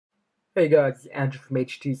Hey guys, it's Andrew from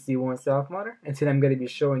HTC One softModder, and today I'm going to be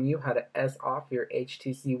showing you how to S off your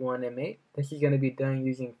HTC One M8. This is going to be done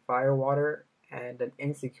using Firewater and an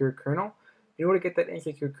insecure kernel. In order to get that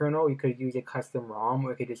insecure kernel, you could use a custom ROM or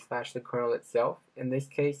you could just flash the kernel itself. In this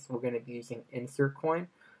case, we're going to be using insert coin,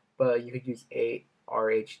 but you could use a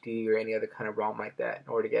RHD or any other kind of ROM like that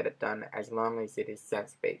in order to get it done as long as it is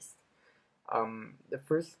sense based. The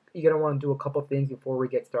first, you're going to want to do a couple things before we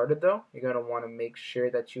get started though. You're going to want to make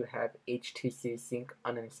sure that you have HTC Sync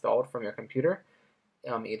uninstalled from your computer,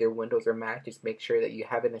 either Windows or Mac. Just make sure that you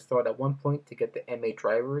have it installed at one point to get the M8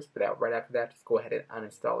 drivers, but right after that, just go ahead and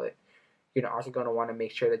uninstall it. You're also going to want to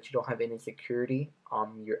make sure that you don't have any security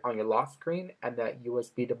on your lock screen and that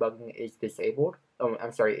USB debugging is disabled.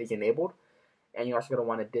 Is enabled. And you're also going to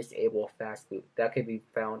want to disable fast boot. That can be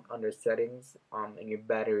found under settings in your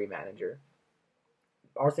battery manager.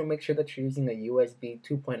 Also, make sure that you're using a USB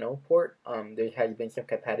 2.0 port. There has been some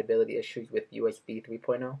compatibility issues with USB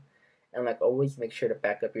 3.0, and like always, make sure to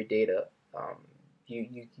back up your data.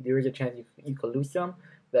 There is a chance you could lose some,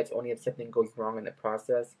 but that's only if something goes wrong in the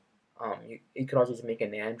process. You could also just make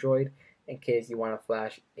an Android in case you want to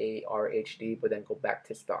flash a RHD, but then go back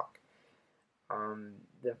to stock.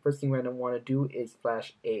 The first thing we're going to want to do is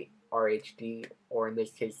flash a RHD, or in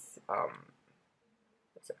this case,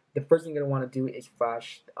 the first thing you're going to want to do is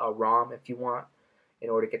flash a ROM if you want in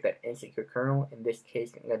order to get that insecure kernel. In this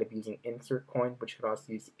case, you're going to be using insert coin, but you could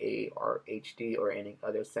also use ARHD or any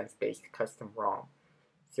other sense-based custom ROM.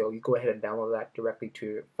 So you go ahead and download that directly to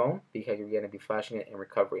your phone because you're going to be flashing it in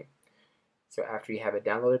recovery. So after you have it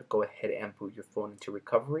downloaded, go ahead and boot your phone into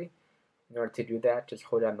recovery. In order to do that, just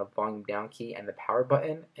hold down the volume down key and the power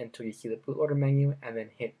button until you see the bootloader menu and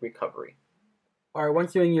then hit recovery. Alright,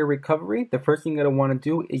 once you're in your recovery, the first thing you're going to want to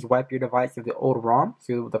do is wipe your device of the old ROM.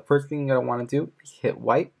 So the first thing you're going to want to do is hit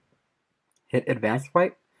wipe, hit advanced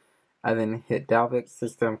wipe, and then hit Dalvik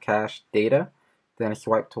system cache data, then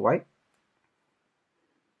swipe to wipe.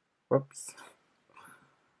 Whoops.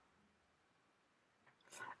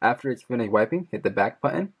 After it's finished wiping, hit the back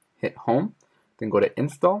button, hit home, then go to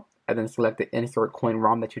install, and then select the insert coin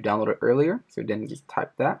ROM that you downloaded earlier. So then just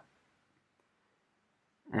type that.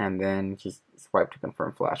 And then just swipe to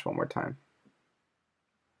confirm flash one more time.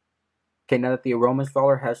 Okay, now that the aroma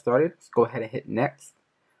installer has started, just go ahead and hit next.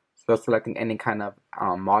 So selecting any kind of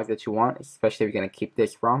mods that you want, especially if you're going to keep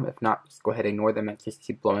this ROM. If not, just go ahead and ignore them and just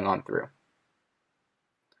keep blowing on through.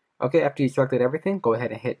 Okay, after you selected everything, go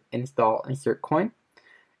ahead and hit install insert coin.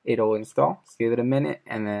 It'll install, just give it a minute,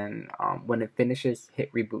 and then when it finishes,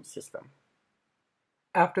 hit reboot system.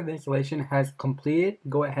 After the installation has completed,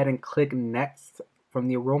 go ahead and click next from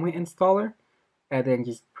the aroma installer, and then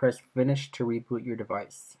just press finish to reboot your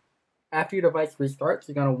device. After your device restarts,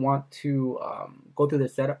 you're going to want to go through the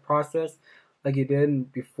setup process like you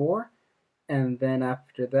did before, and then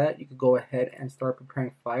after that you can go ahead and start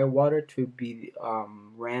preparing Firewater to be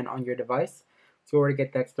ran on your device. So in order to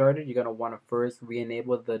get that started, you're going to want to first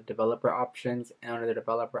re-enable the developer options, and under the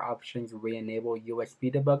developer options, re-enable USB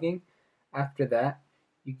debugging. After that,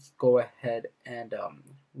 you just go ahead and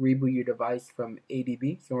reboot your device from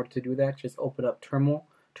Adb. So in order to do that, just open up terminal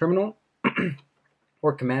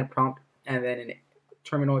or command prompt, and then in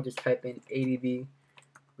terminal just type in Adb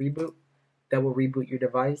Reboot. That will reboot your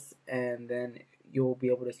device, and then you'll be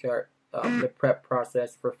able to start the prep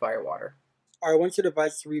process for Firewater. Alright, once your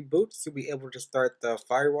device reboots, you'll be able to start the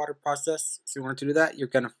Firewater process. So in order to do that, you're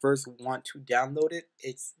going to first want to download it.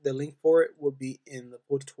 The link for it will be in the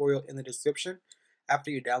full tutorial in the description.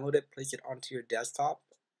 After you download it, place it onto your desktop,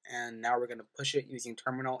 and now we're going to push it using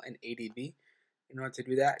terminal and Adb. In order to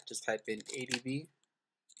do that, just type in Adb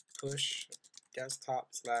push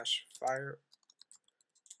desktop /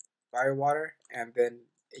 Firewater, and then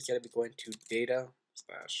it's going to be going to data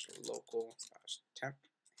 / local / temp.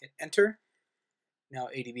 Hit enter. Now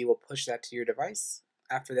Adb will push that to your device.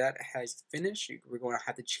 After that has finished, we're going to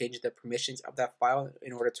have to change the permissions of that file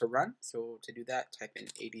in order to run. So to do that, type in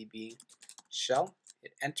Adb shell,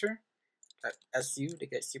 hit enter, .su to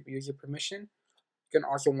get super user permission. You can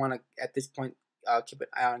also want to, at this point, keep an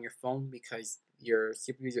eye on your phone because your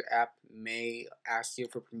super user app may ask you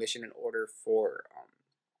for permission in order for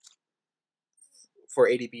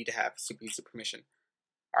Adb to have super user permission.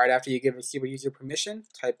 Alright, after you give a super user permission,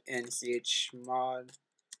 type in chmod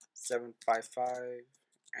 755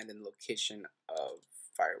 and then location of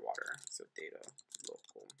Firewater. So data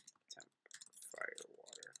local temp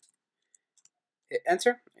Firewater. Hit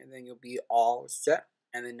enter, and then you'll be all set.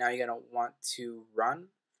 And then now you're going to want to run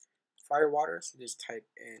Firewater. So just type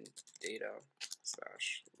in data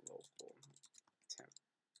 / local temp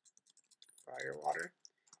Firewater.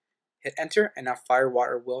 Hit enter, and now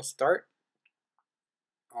Firewater will start.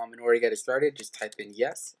 In order to get it started, just type in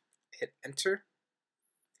yes, hit enter,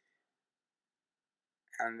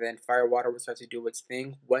 and then Firewater will start to do its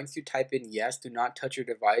thing. Once you type in yes, do not touch your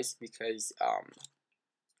device because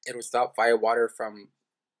it will stop Firewater from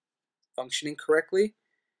functioning correctly,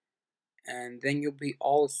 and then you'll be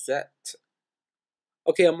all set.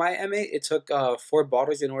 Okay, on my M8, it took 4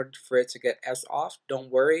 bottles in order for it to get S off. Don't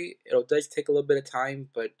worry, it does take a little bit of time,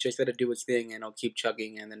 but just let it do its thing, and it'll keep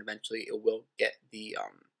chugging, and then eventually it will get the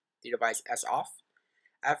device S off.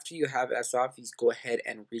 After you have S off, you just go ahead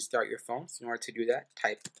and restart your phone. So in order to do that,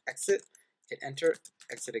 type exit, hit enter,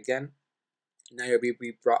 exit again. Now you'll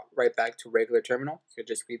be brought right back to regular terminal. So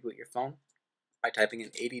just reboot your phone by typing in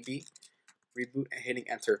Adb Reboot and hitting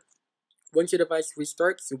enter. Once your device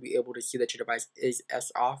restarts, you'll be able to see that your device is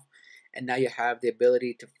S off, and now you have the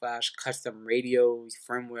ability to flash custom radios,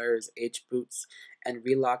 firmwares, HBoots, and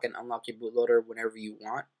relock and unlock your bootloader whenever you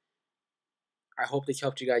want. I hope this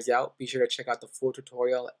helped you guys out. Be sure to check out the full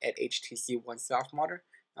tutorial at HTC One softModder,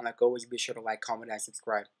 and like always, be sure to like, comment, and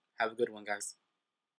subscribe. Have a good one, guys.